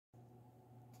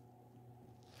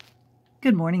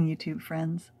Good morning, YouTube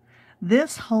friends.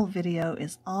 This whole video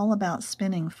is all about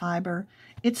spinning fiber.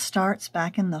 It starts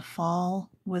back in the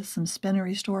fall with some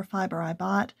Spinnery Store fiber I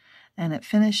bought, and it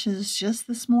finishes just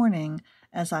this morning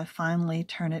as I finally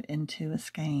turn it into a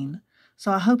skein.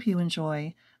 So I hope you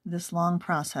enjoy this long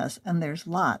process, and there's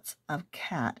lots of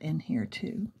cat in here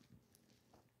too.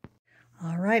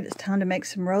 All right, it's time to make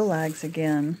some rolags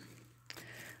again.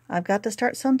 I've got to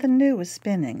start something new with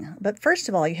spinning. But first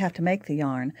of all, you have to make the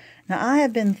yarn. Now, I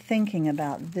have been thinking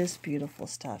about this beautiful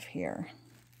stuff here.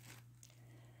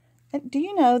 And do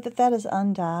you know that that is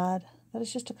undyed? That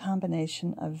is just a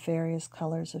combination of various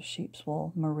colors of sheep's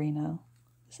wool merino.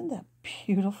 Isn't that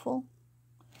beautiful?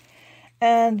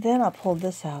 And then I pulled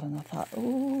this out and I thought,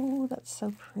 oh, that's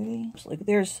so pretty.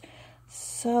 There's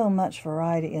so much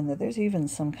variety in there. There's even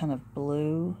some kind of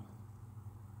blue.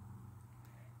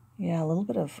 Yeah, a little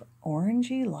bit of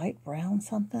orangey, light brown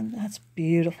something. That's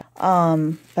beautiful.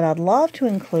 But I'd love to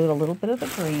include a little bit of the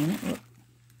green.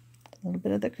 A little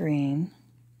bit of the green.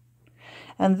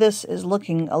 And this is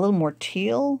looking a little more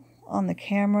teal on the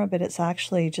camera, but it's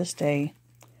actually just an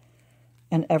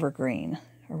evergreen,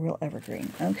 a real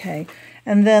evergreen. Okay,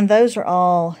 and then those are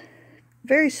all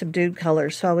very subdued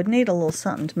colors, so I would need a little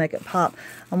something to make it pop.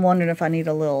 I'm wondering if I need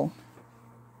a little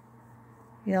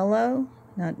yellow.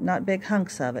 Not big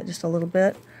hunks of it, just a little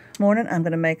bit. This morning I'm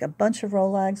going to make a bunch of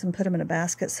rolags and put them in a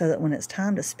basket so that when it's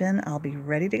time to spin, I'll be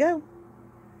ready to go.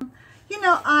 You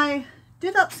know, I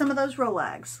did up some of those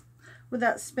rolags with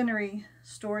that Spinnery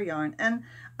Store yarn, and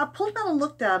I pulled them out and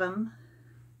looked at them.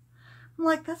 I'm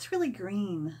like, that's really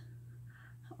green.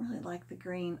 I don't really like the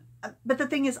green. But the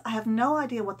thing is, I have no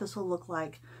idea what this will look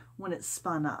like when it's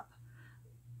spun up.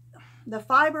 The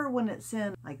fiber, when it's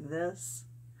in like this,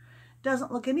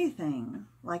 doesn't look anything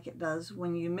like it does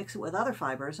when you mix it with other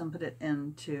fibers and put it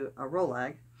into a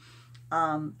rolag.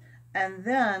 And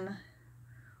then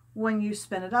when you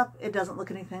spin it up, it doesn't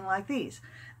look anything like these.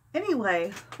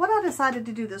 Anyway, what I decided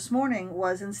to do this morning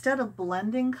was, instead of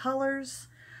blending colors,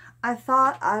 I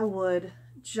thought I would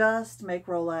just make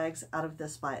rolags out of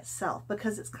this by itself,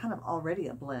 because it's kind of already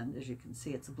a blend. As you can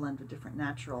see, it's a blend of different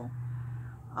natural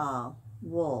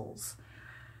wools.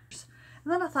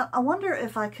 And then I thought, I wonder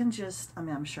if I can just, I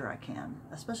mean, I'm sure I can,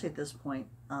 especially at this point,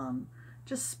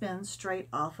 just spin straight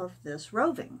off of this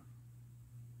roving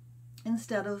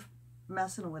instead of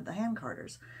messing with the hand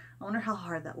carders. I wonder how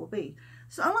hard that will be.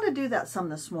 So I'm going to do that some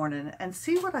this morning and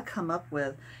see what I come up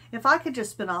with. If I could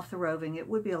just spin off the roving, it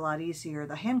would be a lot easier.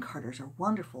 The hand carders are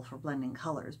wonderful for blending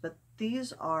colors, but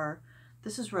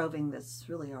this is roving that's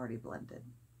really already blended.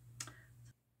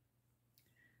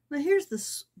 Now here's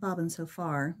this bobbin so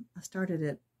far. I started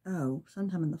it,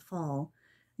 sometime in the fall.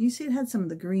 You see it had some of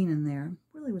the green in there.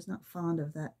 Really was not fond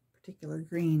of that particular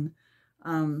green. So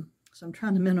I'm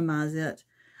trying to minimize it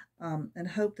and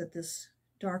hope that this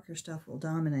darker stuff will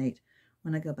dominate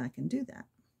when I go back and do that.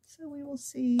 So we will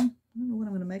see. I don't know what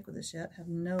I'm going to make with this yet. I have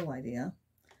no idea.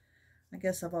 I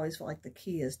guess I've always felt like the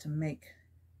key is to make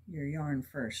your yarn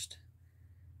first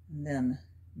and then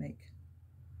make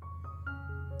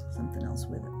something else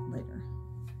with it later.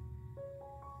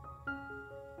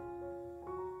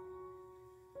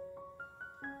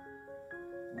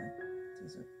 Boy,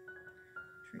 this is a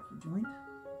tricky joint.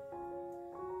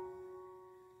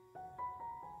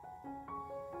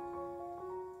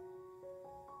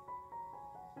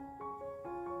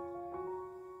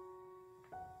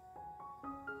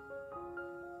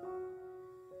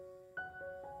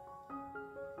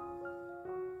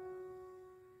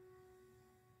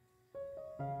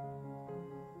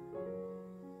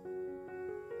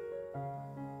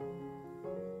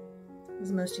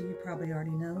 As most of you probably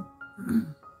already know,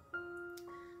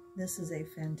 this is a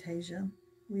Fantasia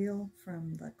wheel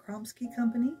from the Kromski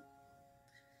company.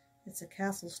 It's a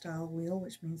castle style wheel,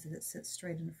 which means that it sits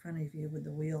straight in front of you with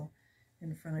the wheel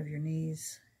in front of your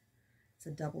knees. It's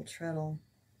a double treadle,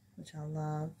 which I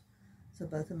love. So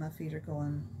both of my feet are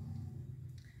going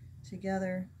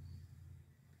together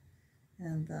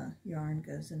and the yarn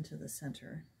goes into the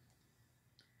center.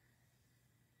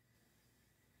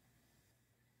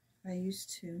 I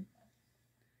used to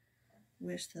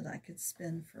wish that I could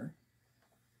spin for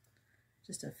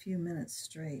just a few minutes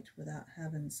straight without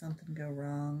having something go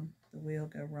wrong, the wheel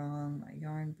go wrong, my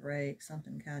yarn breaks,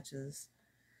 something catches,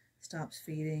 stops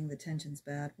feeding, the tension's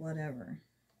bad, whatever.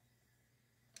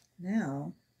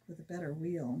 Now, with a better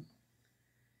wheel,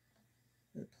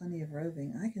 with plenty of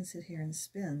roving, I can sit here and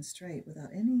spin straight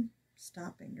without any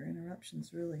stopping or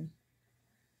interruptions, really,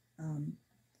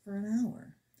 for an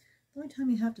hour. The only time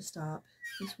you have to stop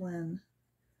is when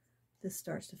this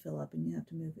starts to fill up and you have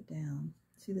to move it down.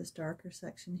 See this darker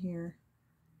section here?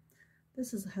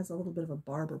 This has a little bit of a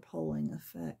barber poling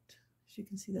effect. As you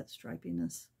can see, that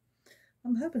stripiness.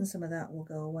 I'm hoping some of that will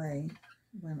go away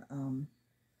when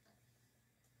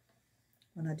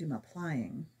I do my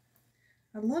plying.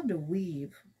 I love to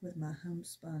weave with my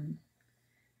homespun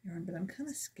yarn, but I'm kind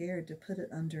of scared to put it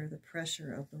under the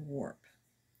pressure of the warp.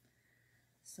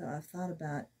 So I've thought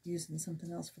about using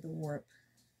something else for the warp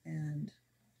and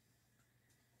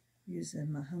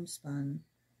using my homespun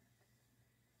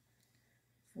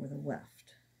for the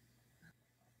weft.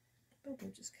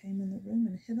 Bobo just came in the room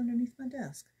and hid underneath my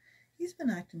desk. He's been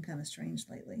acting kind of strange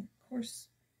lately. Of course,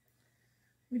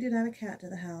 we did add a cat to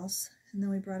the house, and then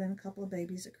we brought in a couple of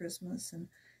babies at Christmas, and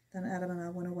then Adam and I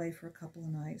went away for a couple of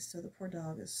nights, so the poor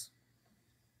dog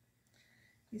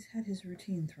he's had his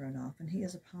routine thrown off, and he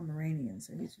is a Pomeranian,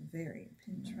 so he's very,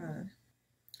 try to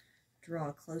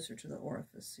draw closer to the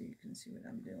orifice so you can see what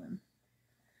I'm doing.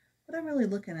 What I'm really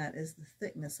looking at is the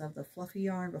thickness of the fluffy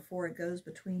yarn before it goes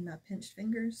between my pinched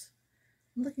fingers.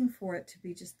 I'm looking for it to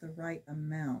be just the right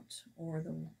amount, or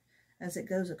as it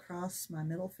goes across my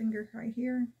middle finger right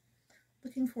here,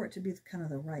 looking for it to be kind of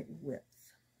the right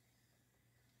width.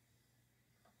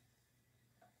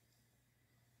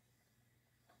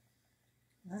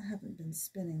 I haven't been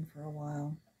spinning for a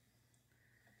while,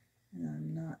 and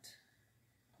I'm not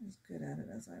as good at it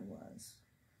as I was,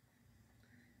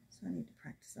 so I need to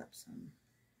practice up some.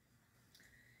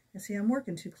 You see, I'm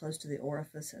working too close to the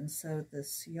orifice, and so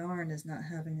this yarn is not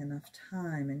having enough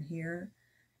time in here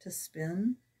to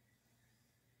spin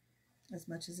as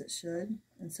much as it should,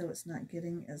 and so it's not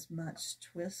getting as much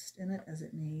twist in it as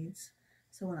it needs.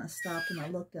 So when I stopped and I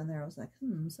looked down there, I was like,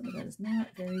 some of that is not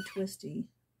very twisty.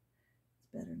 It's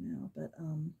better now, but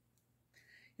you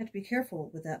have to be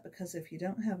careful with that, because if you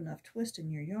don't have enough twist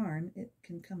in your yarn, it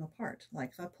can come apart.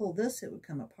 Like if I pull this, it would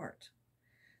come apart.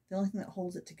 The only thing that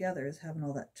holds it together is having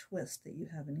all that twist that you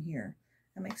have in here.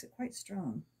 That makes it quite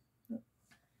strong. I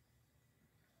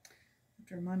have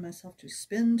to remind myself to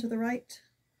spin to the right,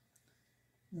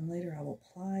 and then later I will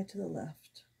ply to the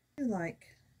left. I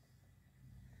like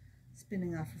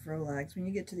spinning off of rolags. When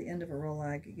you get to the end of a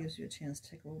rolag, it gives you a chance to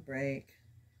take a little break,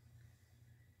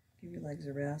 give your legs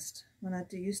a rest. When I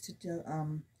used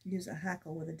to use a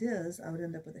hackle with a diz, I would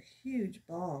end up with a huge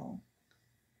ball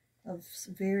of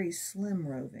very slim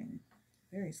roving,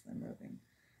 really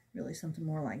something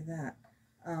more like that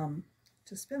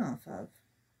to spin off of.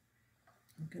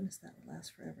 Oh goodness, that would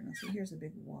last forever. Now see, here's a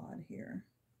big wad here.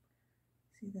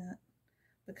 See that?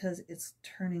 Because it's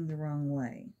turning the wrong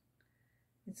way.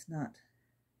 It's not,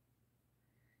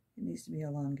 it needs to be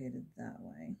elongated that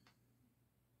way.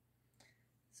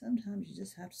 Sometimes you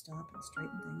just have to stop and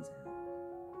straighten things out.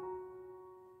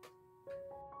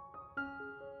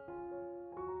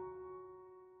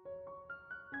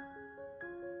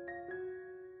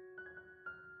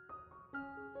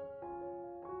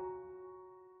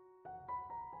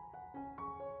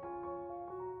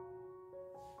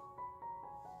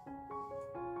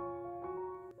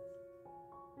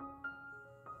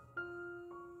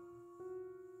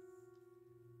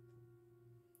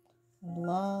 I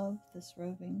love this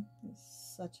roving.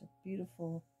 It's such a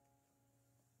beautiful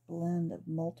blend of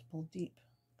multiple deep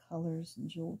colors and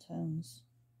jewel tones.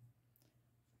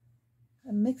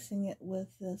 I'm mixing it with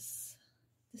this.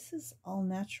 This is all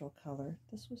natural color.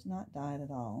 This was not dyed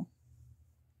at all.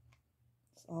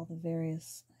 It's all the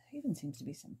various, it even seems to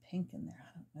be some pink in there.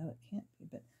 I don't know, it can't be,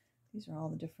 but these are all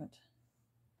the different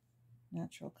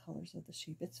natural colors of the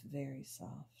sheep. It's very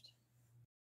soft.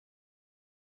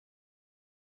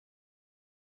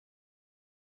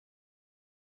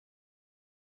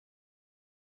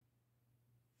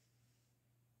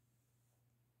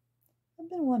 I've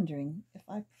been wondering if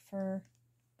I prefer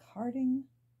carding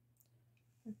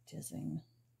or dizzing.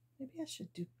 Maybe I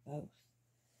should do both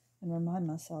and remind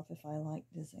myself if I like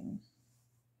dizzing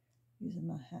using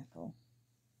my hackle.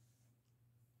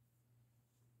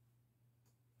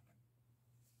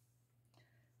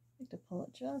 I like to pull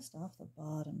it just off the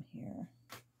bottom here,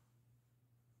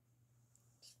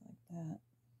 just like that.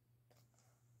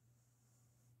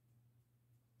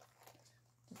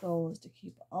 The goal is to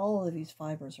keep all of these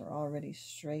fibers are already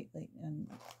straight and,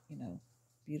 you know,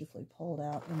 beautifully pulled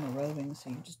out in the roving, so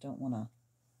you just don't want to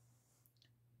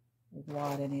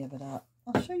wad any of it up.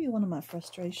 I'll show you one of my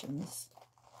frustrations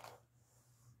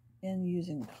in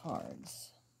using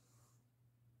cards,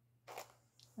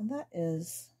 and that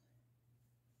is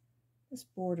this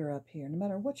border up here. No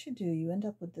matter what you do, you end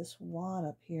up with this wad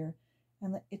up here,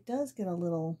 and it does get a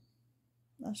little,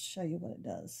 I'll show you what it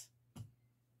does.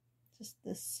 Just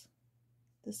this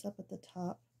up at the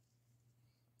top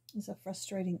is a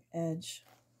frustrating edge.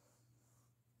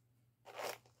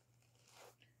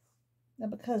 Now,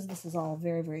 because this is all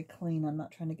very, very clean, I'm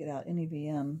not trying to get out any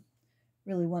VM.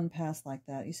 Really, one pass like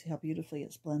that, you see how beautifully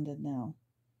it's blended now,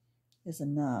 is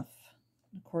enough.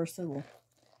 Of course, it'll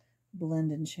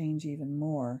blend and change even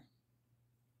more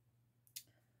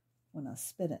when I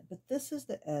spin it. But this is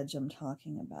the edge I'm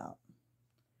talking about.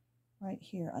 Right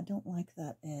here, I don't like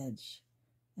that edge.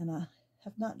 And I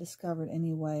have not discovered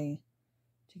any way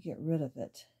to get rid of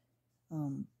it.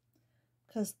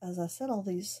 Because, as I said, all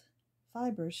these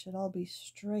fibers should all be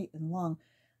straight and long.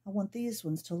 I want these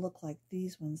ones to look like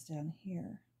these ones down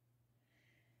here.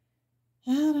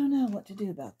 I don't know what to do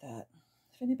about that.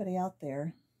 If anybody out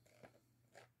there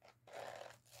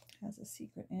has a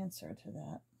secret answer to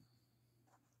that.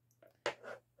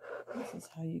 This is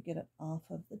how you get it off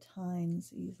of the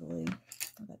tines easily.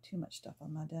 I've got too much stuff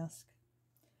on my desk.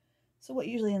 So what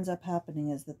usually ends up happening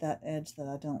is that edge that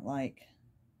I don't like,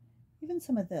 even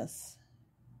some of this,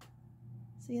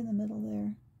 see in the middle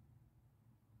there?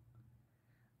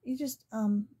 You just,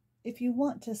 if you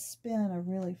want to spin a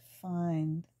really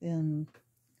fine, thin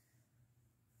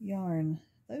yarn,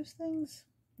 those things,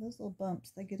 those little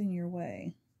bumps, they get in your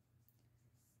way.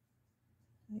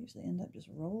 I usually end up just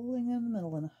rolling in the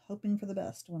middle and hoping for the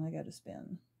best when I go to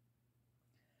spin.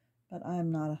 But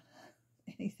I'm not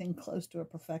anything close to a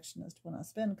perfectionist when I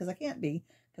spin, because I can't be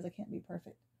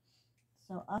perfect.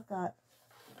 So I've got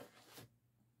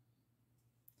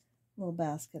a little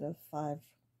basket of 5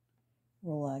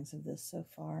 roll-lags of this so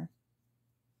far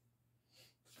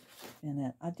in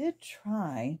it. I did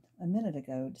try a minute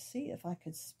ago to see if I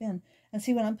could spin. And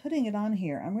see, when I'm putting it on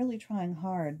here, I'm really trying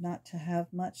hard not to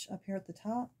have much up here at the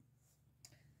top.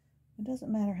 It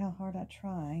doesn't matter how hard I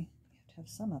try. You have to have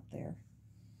some up there.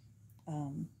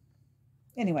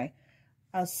 Anyway,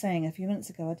 I was saying a few minutes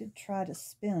ago, I did try to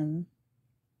spin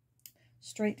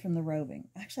straight from the roving.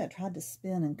 Actually, I tried to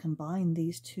spin and combine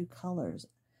these two colors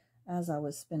as I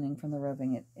was spinning from the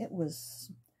roving. It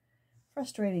was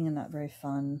frustrating and not very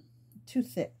fun. Too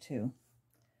thick, too.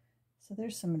 So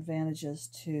there's some advantages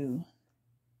to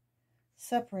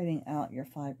separating out your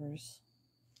fibers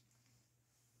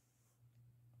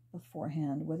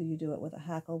beforehand, whether you do it with a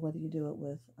hackle, whether you do it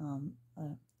with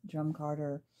a drum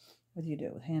carder, whether you do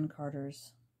it with hand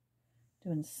carders,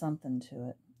 doing something to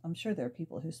it. I'm sure there are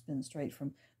people who spin straight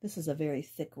from, this is a very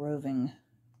thick roving.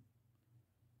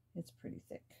 It's pretty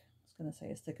thick. I was going to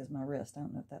say as thick as my wrist. I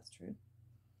don't know if that's true,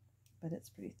 but it's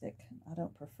pretty thick. I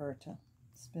don't prefer to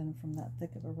spin from that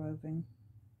thick of a roving.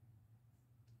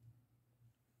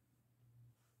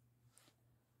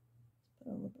 Let's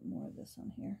put a little bit more of this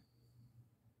on here.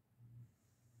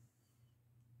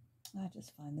 I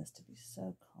just find this to be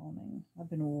so calming. I've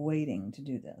been waiting to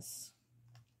do this.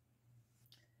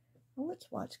 Well,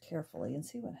 let's watch carefully and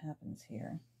see what happens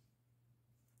here.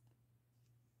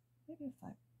 Maybe if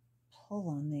I pull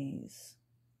on these.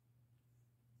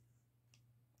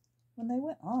 When they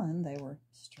went on, they were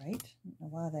straight. I don't know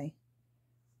why they,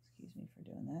 excuse me for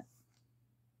doing that.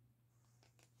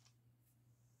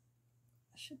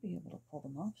 I should be able to pull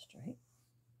them off straight.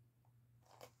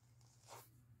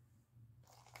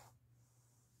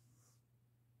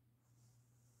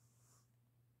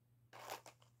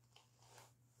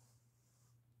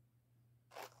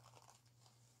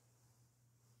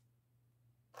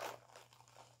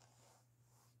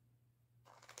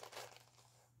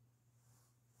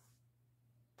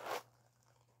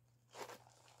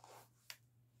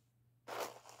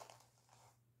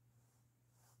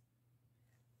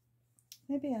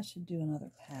 Maybe I should do another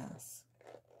pass.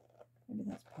 Maybe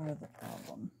that's part of the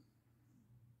problem.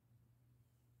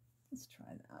 Let's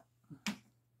try that.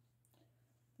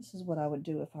 This is what I would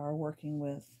do if I were working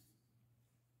with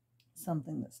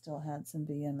something that still had some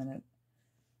VM in it.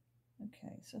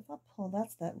 Okay, so if I pull,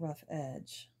 that's that rough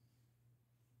edge.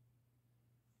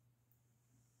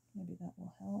 Maybe that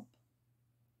will help.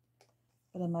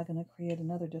 But am I going to create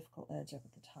another difficult edge up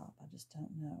at the top? I just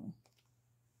don't know.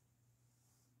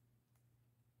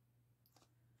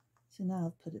 So now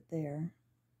I've put it there.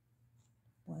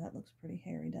 Boy, that looks pretty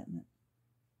hairy, doesn't it?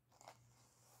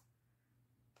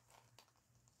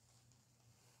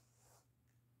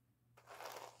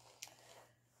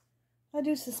 I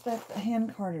do suspect the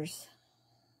hand carders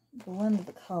blend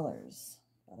the colors,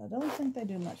 but I don't think they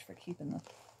do much for keeping the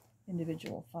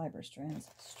individual fiber strands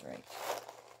straight.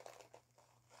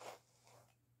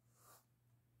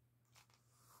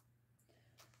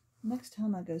 Next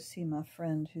time I go see my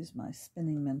friend who's my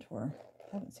spinning mentor,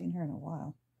 I haven't seen her in a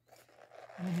while.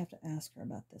 I may have to ask her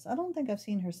about this. I don't think I've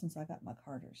seen her since I got my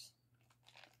carders.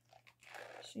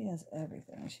 She has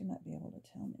everything. She might be able to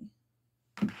tell me.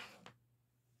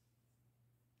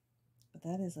 But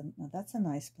But that is now that's a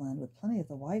nice blend with plenty of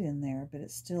the white in there, but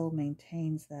it still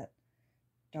maintains that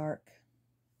dark,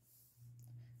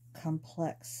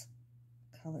 complex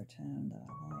color tone that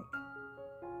I like.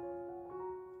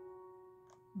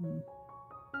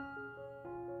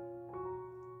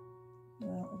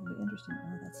 Well, it'll be interesting.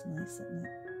 Oh, that's nice, isn't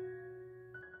it?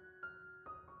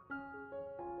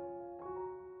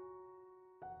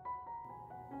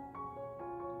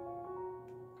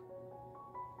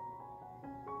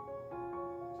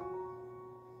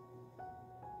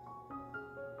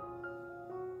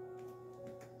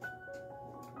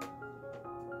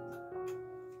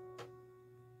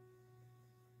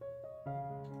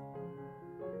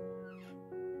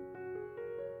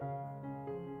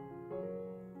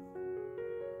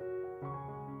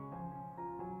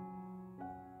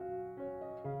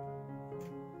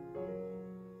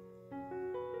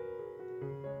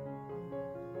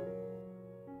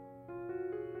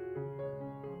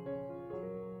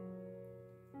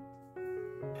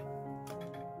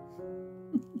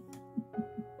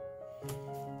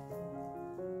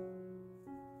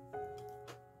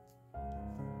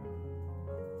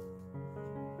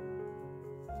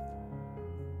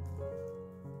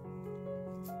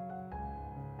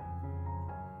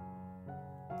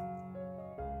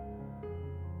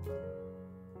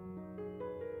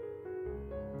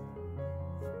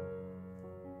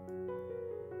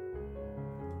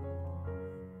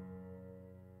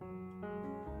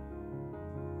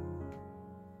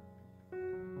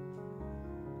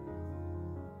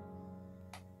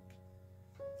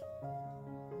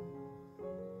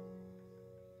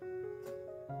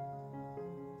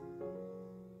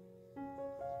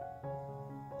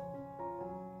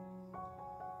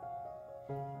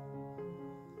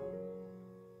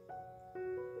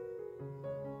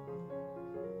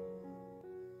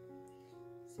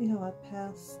 See how I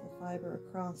pass the fiber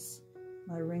across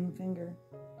my ring finger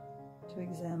to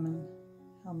examine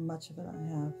how much of it I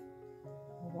have,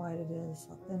 how wide it is,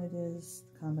 how thin it is,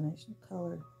 the combination of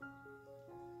color.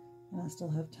 And I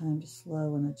still have time to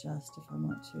slow and adjust if I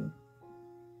want to.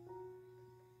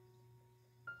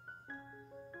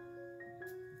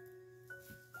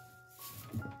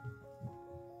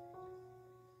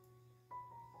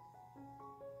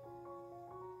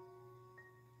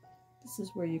 This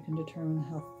is where you can determine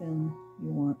how thin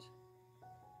you want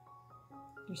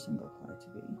your single ply to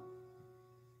be.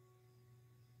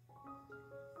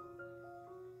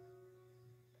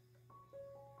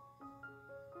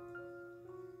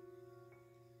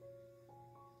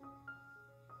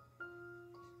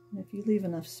 And if you leave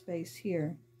enough space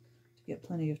here to get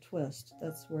plenty of twist,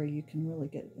 that's where you can really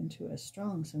get into a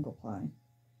strong single ply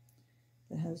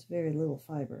that has very little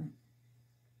fiber.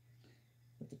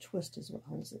 But the twist is what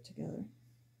holds it together.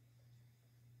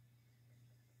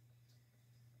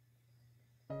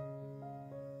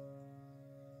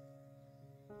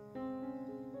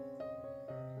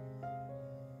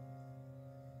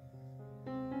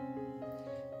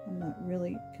 I'm not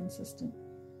really consistent,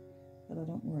 but I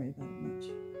don't worry about it much.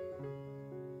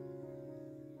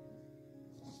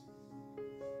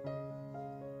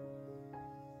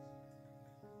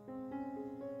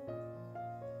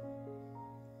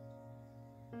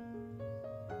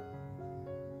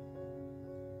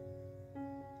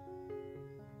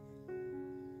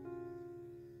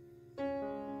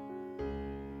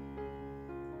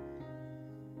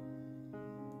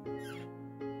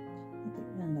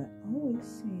 I always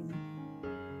seem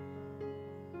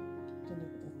to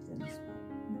look at that thin spot.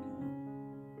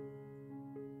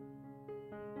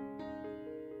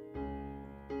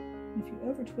 Okay. If you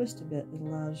over twist a bit, it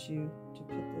allows you to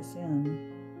put this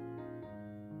in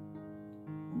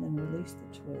and then release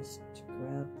the twist to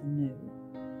grab the new.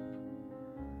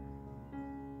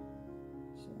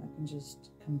 So I can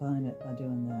just combine it by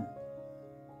doing that.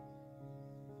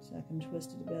 So I can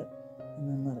twist it a bit and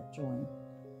then let it join.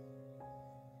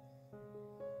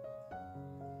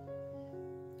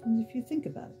 And if you think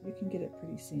about it, you can get it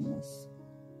pretty seamless.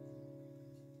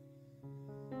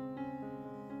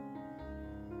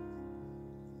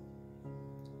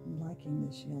 I'm liking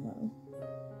this yellow.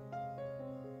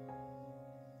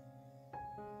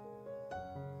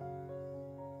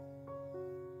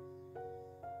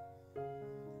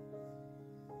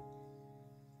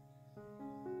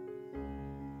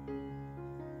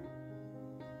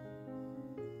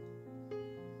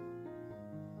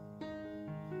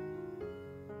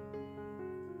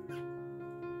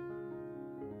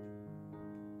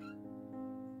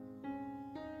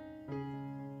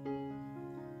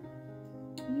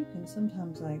 You can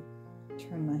sometimes I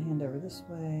turn my hand over this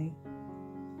way,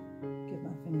 give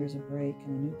my fingers a break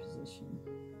in a new position.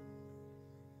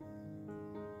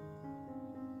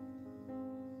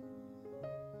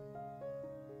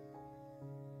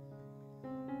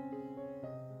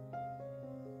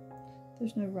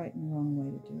 There's no right and wrong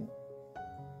way to do it.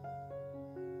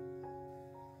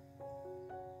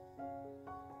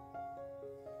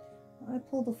 I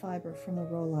pull the fiber from the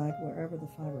rowlag wherever the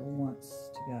fiber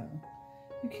wants to go.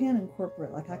 You can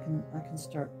incorporate, like I can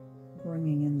start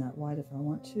bringing in that white if I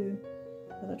want to,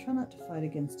 but I try not to fight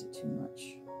against it too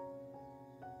much.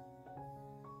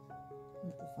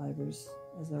 Let the fibers,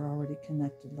 as they're already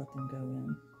connected, let them go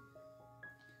in.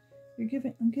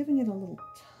 I'm giving it a little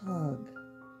tug.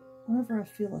 Whenever I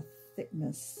feel a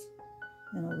thickness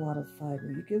in a lot of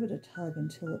fiber, you give it a tug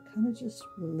until it kind of just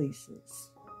releases.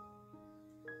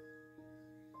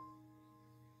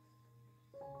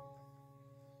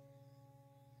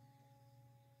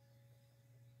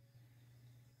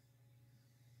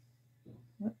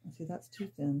 Oh, see, that's too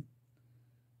thin,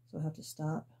 so I have to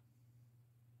stop,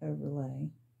 overlay,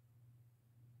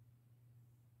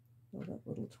 build up a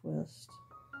little twist,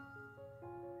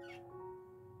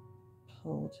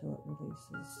 pull till it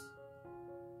releases.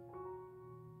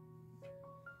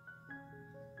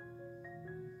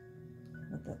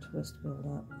 Let that twist build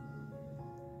up.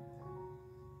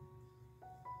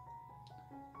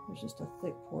 There's just a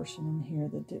thick portion in here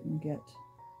that didn't get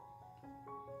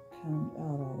combed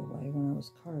out all the way when I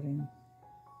was carding.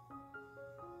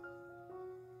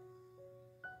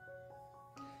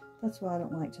 That's why I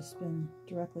don't like to spin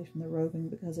directly from the roving,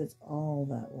 because it's all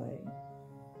that way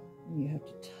and you have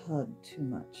to tug too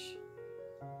much.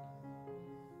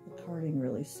 The carding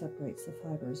really separates the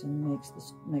fibers and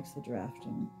makes the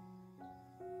drafting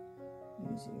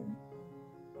easier.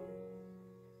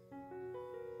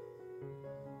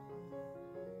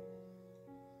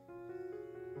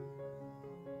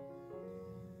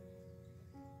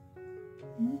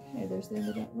 Okay, there's the end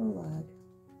of that rowlag.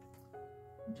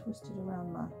 I twist it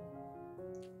around my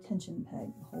tension peg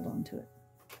and hold on to it.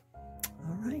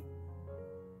 All right.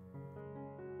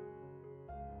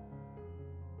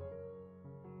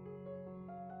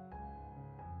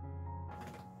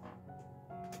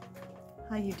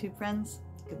 Hi YouTube friends,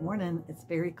 good morning. It's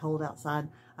very cold outside.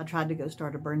 I tried to go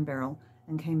start a burn barrel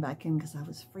and came back in because I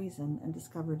was freezing and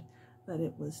discovered that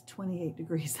it was 28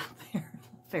 degrees out there,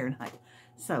 Fahrenheit.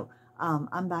 So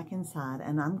I'm back inside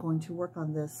and I'm going to work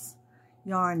on this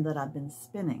yarn that I've been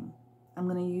spinning. I'm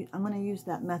going to use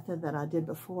that method that I did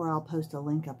before. I'll post a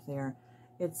link up there.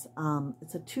 It's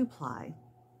a 2-ply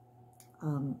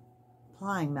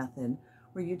plying method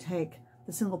where you take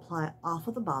the single ply off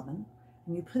of the bobbin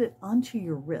and you put it onto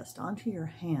your wrist, onto your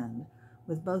hand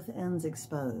with both ends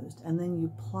exposed, and then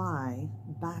you ply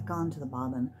back onto the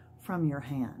bobbin from your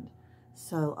hand.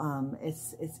 So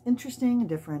it's interesting and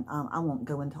different. I won't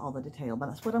go into all the detail, but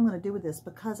that's what I'm going to do with this,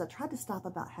 because I tried to stop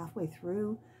about halfway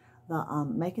through the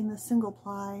making the single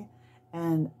ply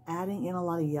and adding in a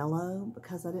lot of yellow,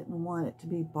 because I didn't want it to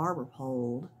be barber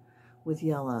poled with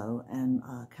yellow and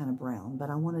kind of brown, but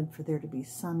I wanted for there to be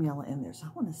some yellow in there. So I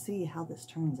want to see how this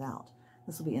turns out.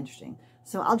 This will be interesting.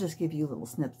 So I'll just give you little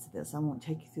snippets of this. I won't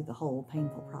take you through the whole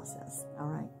painful process. All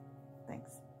right,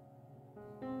 thanks.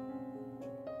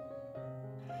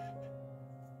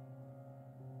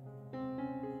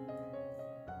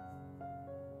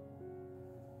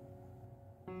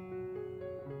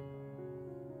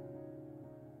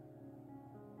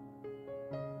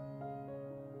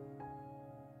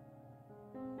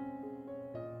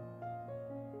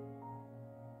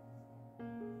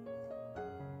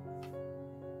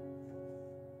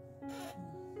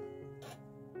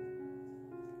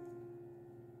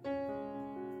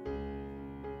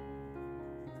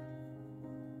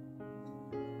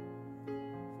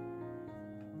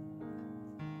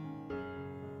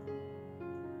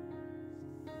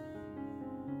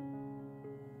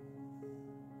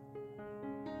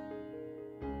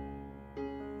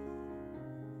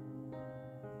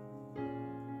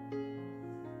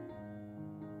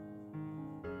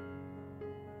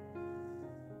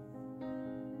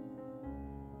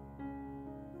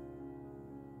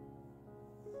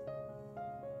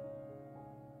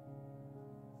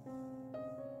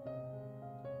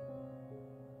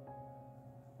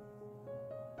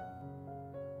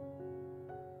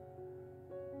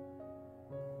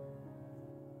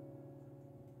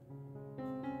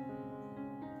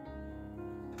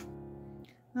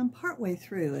 I'm partway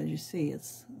through, as you see.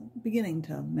 It's beginning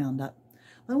to mound up.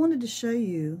 But I wanted to show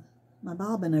you my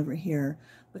bobbin over here,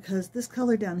 because this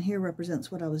color down here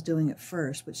represents what I was doing at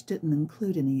first, which didn't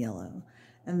include any yellow.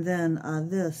 And then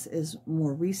this is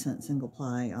more recent single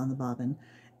ply on the bobbin,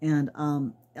 and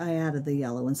I added the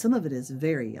yellow, and some of it is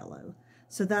very yellow.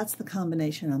 So that's the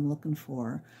combination I'm looking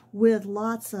for, with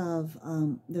lots of,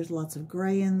 there's lots of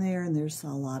gray in there, and there's a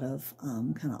lot of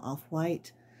kind of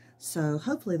off-white. So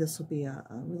hopefully this will be a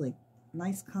really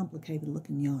nice complicated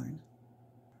looking yarn.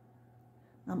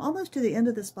 I'm almost to the end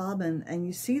of this bobbin, and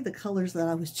you see the colors that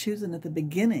I was choosing at the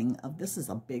beginning of this. Is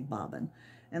a big bobbin,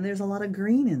 and there's a lot of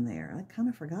green in there. I'd kind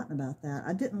of forgotten about that.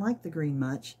 I didn't like the green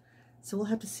much, so we'll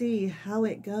have to see how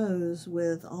it goes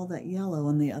with all that yellow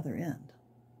on the other end.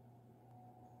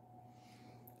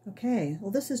 Okay,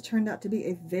 well, this has turned out to be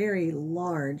a very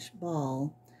large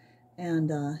ball,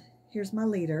 and here's my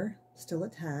leader still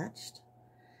attached,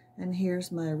 and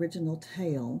here's my original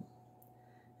tail.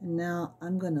 And now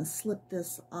I'm going to slip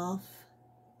this off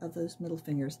of those middle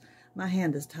fingers. My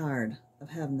hand is tired of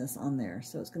having this on there,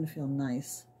 so it's going to feel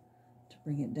nice to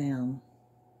bring it down.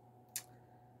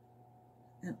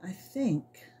 And I think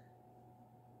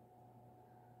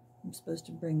I'm supposed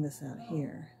to bring this out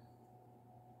here.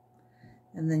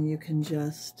 And then you can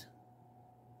just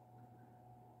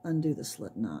undo the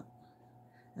slip knot.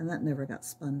 And that never got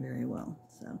spun very well.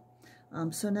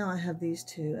 So now I have these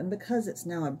two, and because it's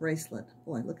now a bracelet,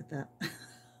 boy, look at that.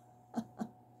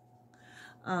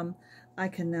 I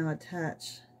can now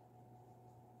attach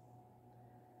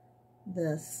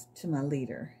this to my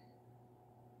leader.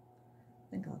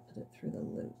 I think I'll put it through the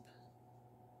loop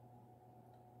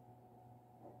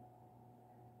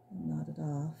and knot it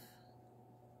off.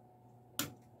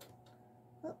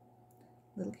 Oh,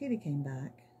 little kitty came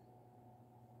back.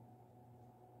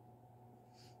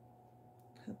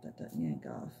 Hope that doesn't yank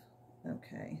off.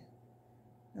 Okay.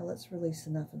 Now let's release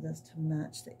enough of this to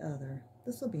match the other.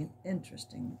 This will be an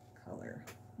interesting color.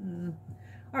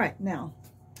 All right, now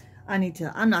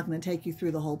I'm not going to take you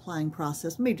through the whole plying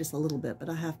process, maybe just a little bit, but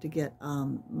I have to get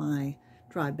my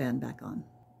dry band back on.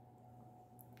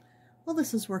 Well,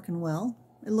 this is working well.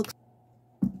 It looks,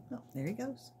 oh, there he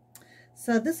goes.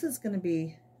 So this is going to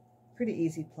be pretty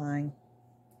easy plying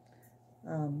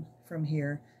from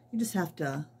here. You just have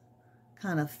to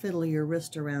kind of fiddle your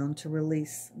wrist around to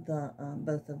release the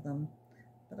both of them,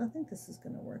 but I think this is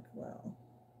going to work well.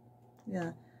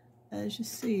 Yeah, as you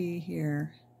see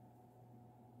here,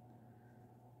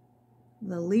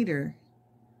 the leader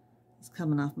is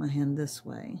coming off my hand this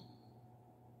way.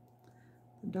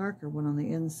 The darker one on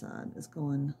the inside is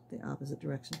going the opposite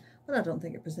direction, but I don't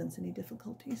think it presents any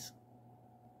difficulties.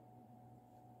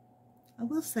 I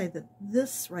will say that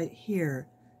this right here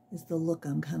is the look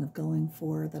I'm kind of going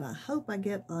for, that I hope I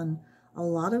get on a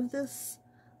lot of this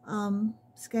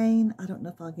skein. I don't know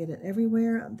if I'll get it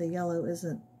everywhere. The yellow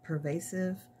isn't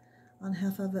pervasive on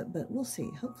half of it, but we'll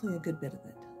see. Hopefully a good bit of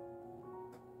it.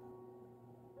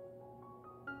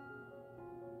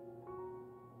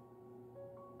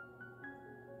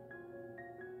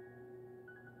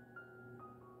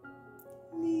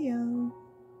 Leo.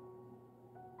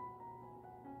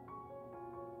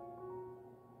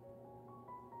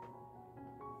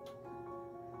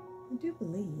 I do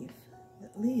believe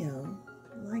that Leo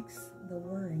likes the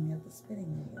whirring of the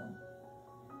spinning wheel.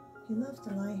 He loves to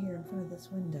lie here in front of this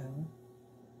window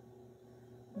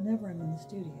whenever I'm in the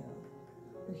studio,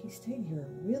 but he stayed here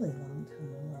a really long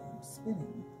time while I'm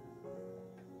spinning.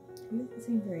 He doesn't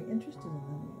seem very interested in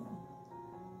the wheel,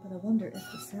 but I wonder if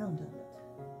the sound of it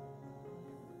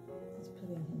is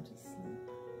putting him to sleep.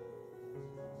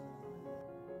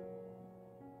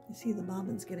 You see the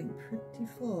bobbin's getting pretty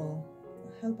full.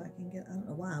 I hope I can get, I don't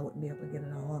know why I wouldn't be able to get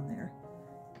it all on there.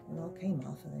 It all came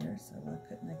off of there, so why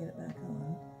couldn't I get it back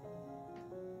on?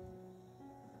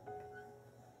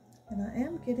 And I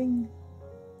am getting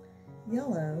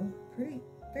yellow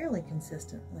fairly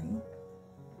consistently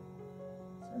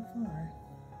so far.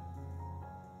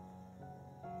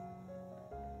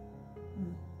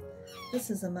 This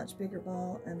is a much bigger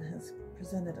ball and has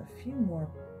presented a few more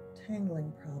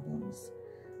tangling problems.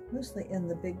 Mostly in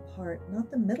the big part,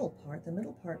 not the middle part. The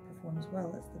middle part performs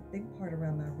well. It's the big part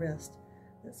around my wrist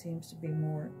that seems to be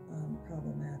more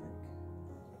problematic.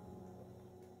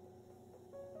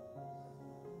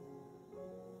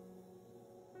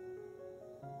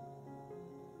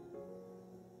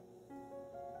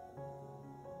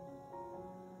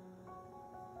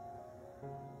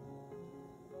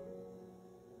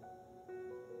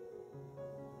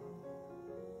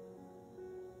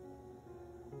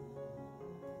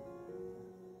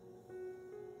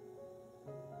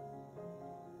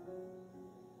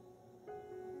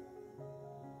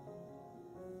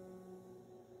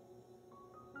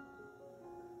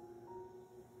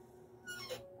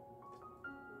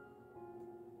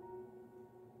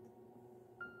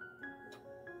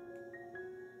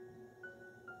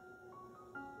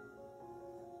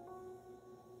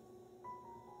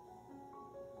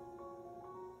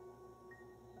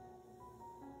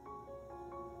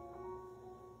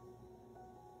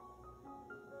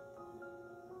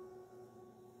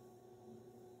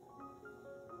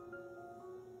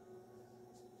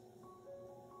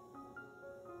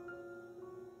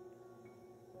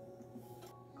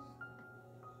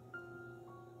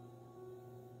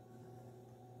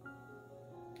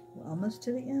 almost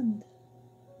to the end.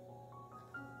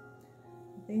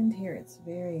 At the end here, it's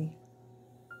very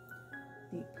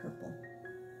deep purple.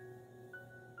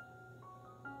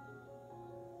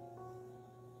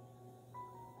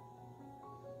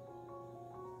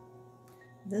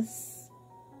 This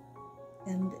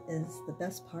end is the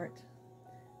best part,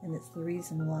 and it's the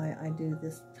reason why I do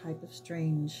this type of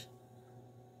strange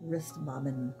wrist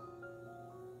bobbin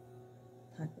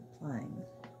type of plying,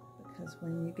 because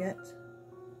when you get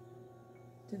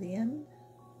to the end,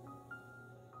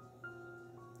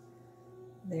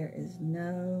 there is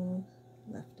no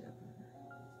leftover.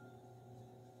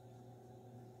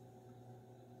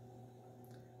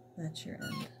 That's your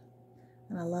end.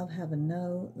 And I love having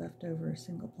no leftover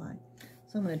single ply.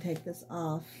 So I'm going to take this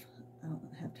off. I don't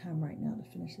have time right now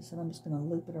to finish this, and I'm just going to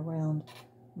loop it around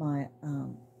my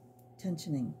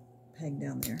tensioning peg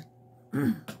down there.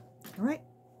 All right,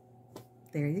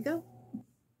 there you go.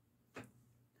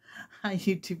 Hi,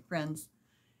 YouTube friends.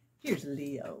 Here's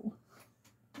Leo.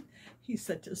 He's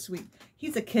such a sweet,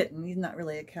 he's a kitten. He's not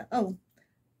really a cat. Oh,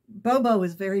 Bobo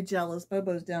is very jealous.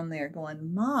 Bobo's down there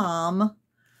going, Mom,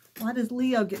 why does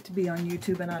Leo get to be on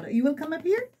YouTube and I don't? You want to come up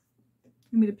here?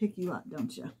 You want me to pick you up,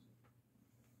 don't you?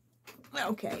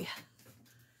 Okay.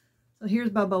 So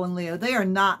here's Bobo and Leo. They are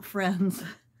not friends,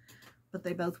 but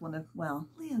they both want to, well,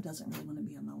 Leo doesn't really want to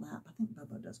be on my lap. I think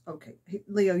Bobo does. Okay,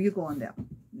 Leo, you go on down.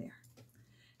 There.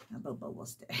 Now Bobo will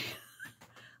stay.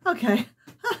 Okay.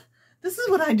 This is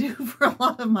what I do for a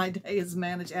lot of my day, is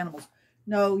manage animals.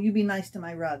 No, you be nice to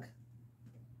my rug.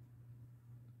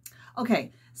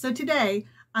 Okay, so today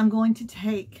I'm going to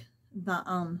take the,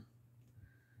 oh,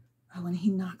 and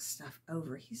he knocks stuff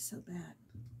over. He's so bad.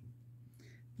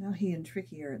 Now he and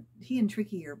Tricky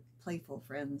are playful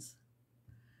friends.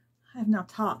 I have now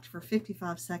talked for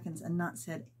 55 seconds and not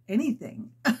said anything.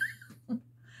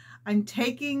 I'm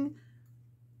taking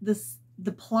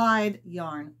the plied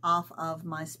yarn off of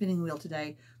my spinning wheel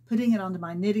today, putting it onto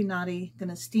my nitty knotty,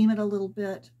 gonna steam it a little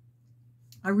bit.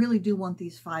 I really do want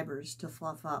these fibers to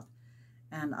fluff up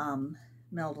and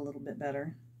meld a little bit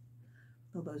better.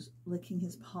 Bobo's licking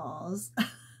his paws.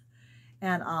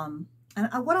 And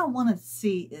what I want to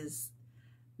see is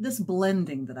this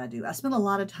blending that I do. I spend a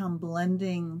lot of time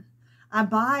blending. I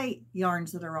buy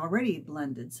yarns that are already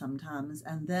blended sometimes,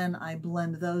 and then I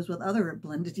blend those with other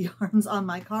blended yarns on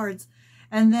my cards.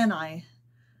 And then I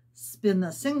spin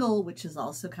the single, which is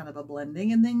also kind of a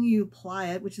blending, and then you ply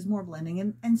it, which is more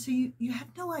blending. And so you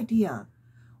have no idea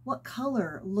what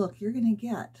color look you're going to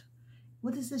get.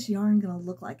 What is this yarn going to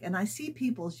look like? And I see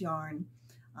people's yarn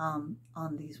on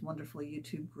these wonderful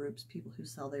YouTube groups, people who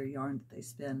sell their yarn that they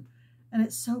spin, and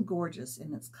it's so gorgeous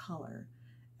in its color.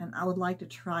 And I would like to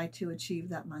try to achieve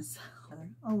that myself.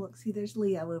 Oh, look, see, there's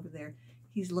Leo over there.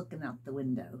 He's looking out the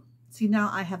window. See, now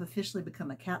I have officially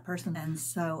become a cat person, and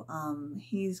so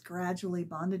he's gradually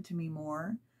bonded to me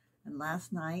more. And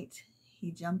last night, he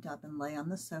jumped up and lay on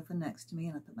the sofa next to me,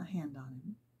 and I put my hand on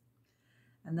him.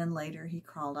 And then later, he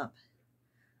crawled up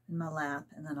in my lap,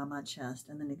 and then on my chest,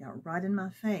 and then he got right in my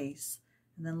face,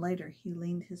 and then later, he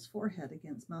leaned his forehead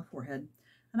against my forehead.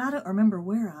 And I don't remember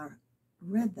where I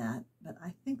read that, but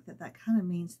I think that that kind of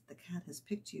means that the cat has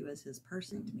picked you as his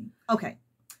person to me. Okay,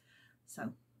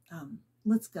 so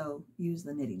let's go use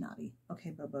the nitty knotty. Okay,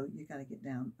 Bobo, you got to get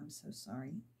down. I'm so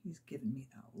sorry. He's giving me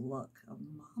that look of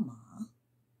Mama.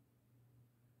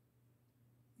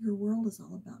 Your world is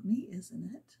all about me,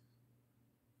 isn't it?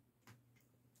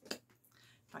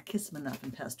 If I kiss him enough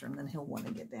and pester him, then he'll want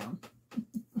to get down.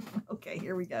 Okay,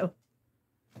 here we go.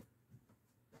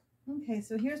 Okay,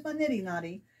 so here's my nitty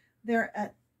knotty. They're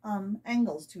at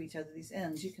angles to each other, these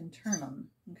ends. You can turn them,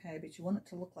 okay, but you want it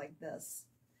to look like this.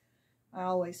 I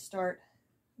always start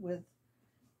with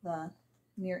the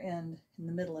near end in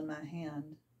the middle in my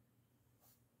hand.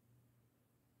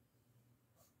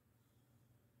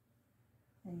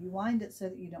 And you wind it so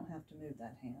that you don't have to move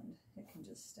that hand. It can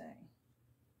just stay.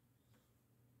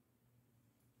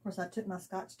 Of course, I took my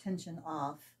Scotch tension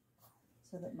off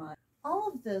so that all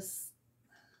of this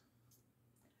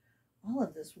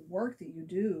work that you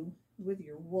do with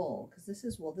your wool, because this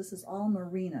is wool, this is all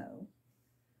merino,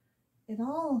 it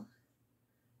all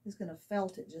is going to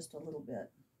felt it just a little bit.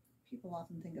 People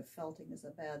often think of felting as a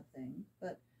bad thing,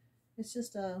 but it's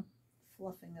just a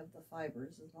fluffing of the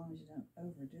fibers as long as you don't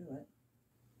overdo it.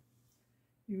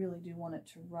 You really do want it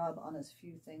to rub on as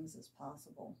few things as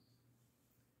possible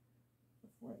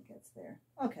before it gets there.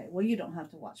 Okay, well, you don't have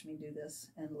to watch me do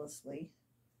this endlessly.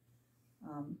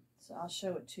 So I'll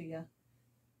show it to you,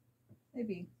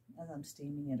 maybe as I'm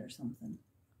steaming it or something.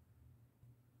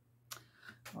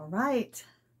 All right.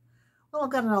 Well, I've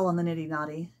got it all on the nitty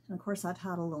knotty. And of course, I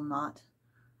tied a little knot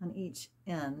on each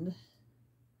end.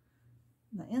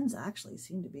 The ends actually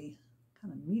seem to be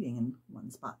kind of meeting in one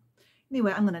spot.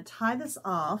 Anyway, I'm going to tie this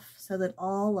off so that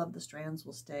all of the strands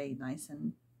will stay nice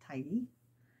and tidy.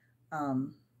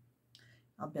 I'll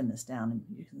bend this down and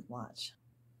you can watch.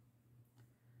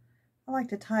 I like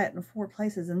to tie it in 4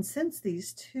 places, and since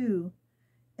these 2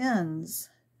 ends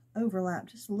overlap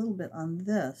just a little bit on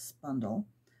this bundle,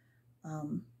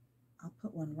 I'll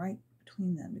put one right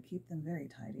between them to keep them very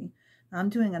tidy. Now I'm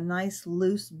doing a nice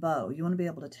loose bow. You want to be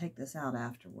able to take this out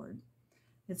afterward.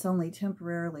 It's only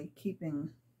temporarily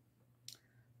keeping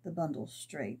the bundle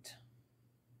straight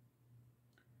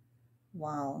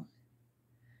while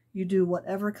you do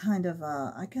whatever kind of,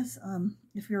 I guess,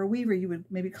 if you're a weaver, you would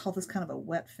maybe call this kind of a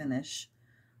wet finish,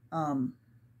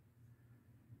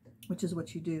 which is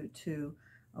what you do to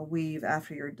a weave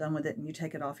after you're done with it and you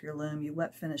take it off your loom. You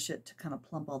wet finish it to kind of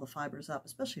plump all the fibers up,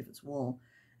 especially if it's wool,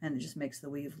 and it just makes the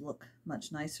weave look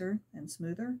much nicer and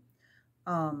smoother.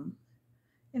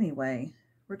 Anyway,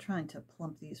 we're trying to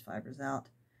plump these fibers out,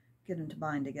 get them to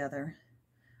bind together.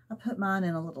 I put mine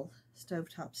in a little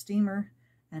stovetop steamer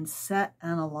and set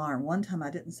an alarm. One time I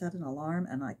didn't set an alarm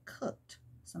and I cooked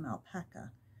some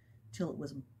alpaca till it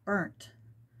was burnt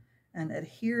and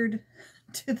adhered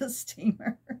to the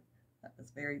steamer. That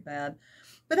was very bad.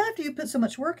 But after you put so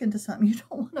much work into something, you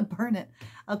don't want to burn it.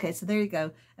 Okay, so there you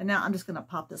go. And now I'm just going to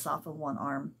pop this off of one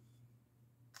arm.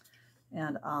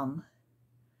 And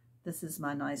this is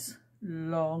my nice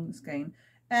long skein.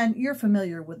 And you're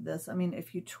familiar with this. I mean,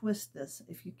 if you twist this,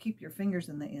 if you keep your fingers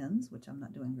in the ends, which I'm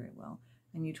not doing very well,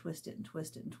 and you twist it and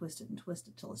twist it and twist it and twist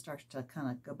it till it starts to kind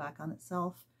of go back on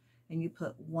itself, and you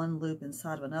put one loop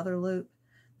inside of another loop,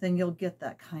 then you'll get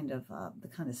that kind of, the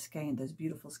kind of skein, those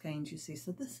beautiful skeins you see.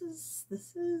 So this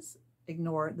is,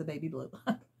 ignore the baby blue.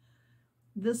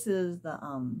 This is the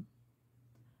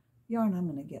yarn I'm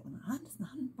going to get.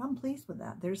 I'm pleased with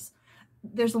that.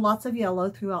 There's lots of yellow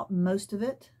throughout most of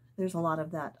it. There's a lot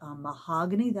of that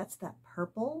mahogany, that's that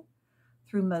purple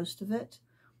through most of it.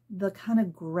 The kind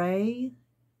of gray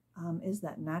is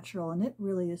that natural, and it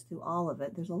really is through all of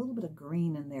it. There's a little bit of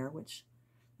green in there, which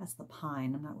that's the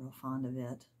pine. I'm not real fond of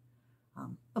it.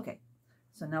 Okay,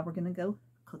 so now we're going to go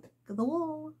cook the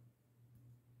wool.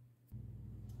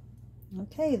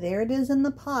 Okay, there it is in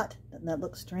the pot. Doesn't that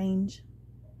look strange?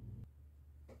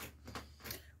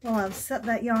 Well, I've set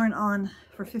that yarn on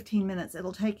for 15 minutes.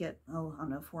 It'll take it, I don't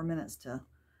know, 4 minutes to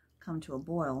come to a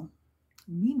boil.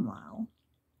 Meanwhile,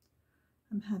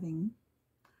 I'm having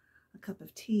a cup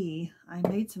of tea. I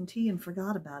made some tea and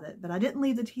forgot about it, but I didn't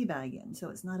leave the tea bag in, so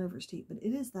it's not oversteeped. But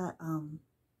it is that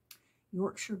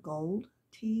Yorkshire Gold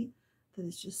tea that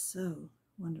is just so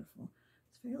wonderful.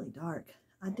 It's fairly dark.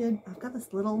 I've got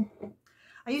this little,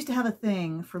 I used to have a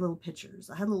thing for little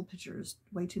pitchers. I had little pitchers,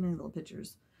 way too many little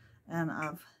pitchers, and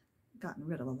I've gotten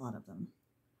rid of a lot of them,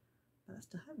 but I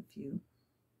still have a few.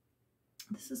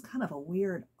 This is kind of a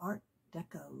weird Art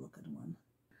Deco looking one.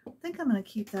 I think I'm going to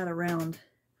keep that around.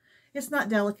 It's not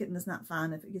delicate and it's not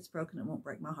fine. If it gets broken, it won't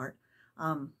break my heart.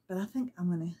 But I think I'm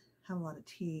going to have a lot of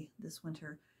tea this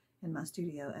winter in my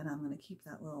studio, and I'm going to keep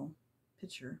that little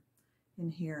pitcher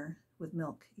in here with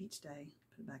milk each day.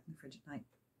 Put it back in the fridge at night.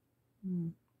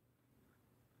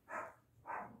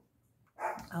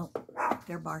 Oh,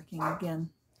 they're barking again.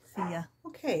 See ya.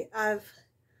 Okay, I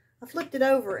flipped it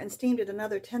over and steamed it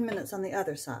another 10 minutes on the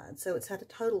other side. So it's had a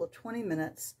total of 20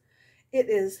 minutes. It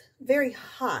is very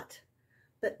hot,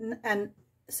 and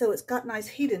so it's got nice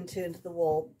heat into the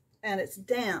wool, and it's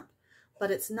damp,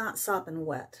 but it's not sopping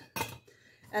wet.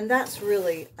 And that's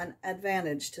really an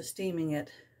advantage to steaming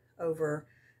it over,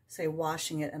 say,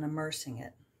 washing it and immersing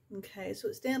it. Okay, so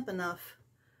it's damp enough,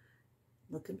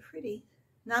 looking pretty.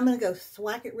 Now I'm going to go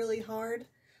thwack it really hard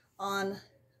on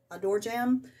a door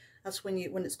jamb. That's when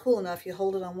it's cool enough, you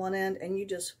hold it on one end and you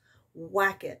just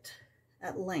whack it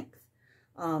at length.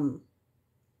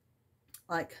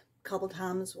 Like a couple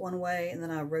times one way, and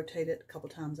then I rotate it a couple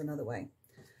times another way.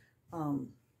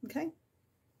 Okay.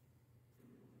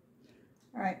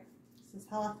 All right, this is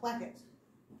how I whack it.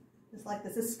 Just like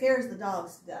this. This scares the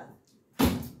dogs to death.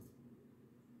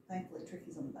 Thankfully,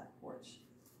 Tricky's on the back porch.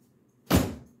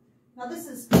 Now this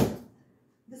is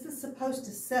supposed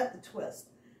to set the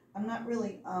twist. I'm not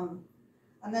really,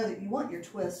 I know that you want your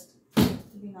twist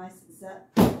to be nice and set.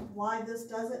 Why this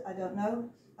does it, I don't know.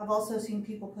 I've also seen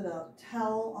people put a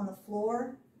towel on the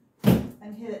floor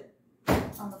and hit it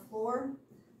on the floor.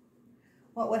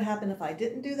 What would happen if I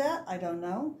didn't do that? I don't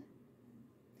know.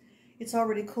 It's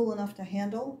already cool enough to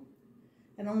handle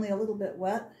and only a little bit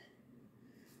wet.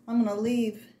 I'm going to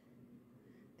leave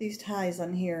these ties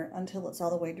on here until it's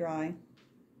all the way dry.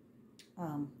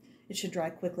 it should dry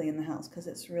quickly in the house because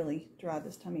it's really dry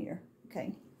this time of year.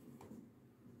 Okay.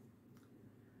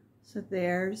 So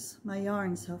there's my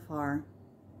yarn so far.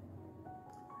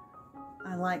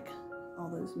 I like all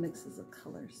those mixes of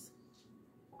colors.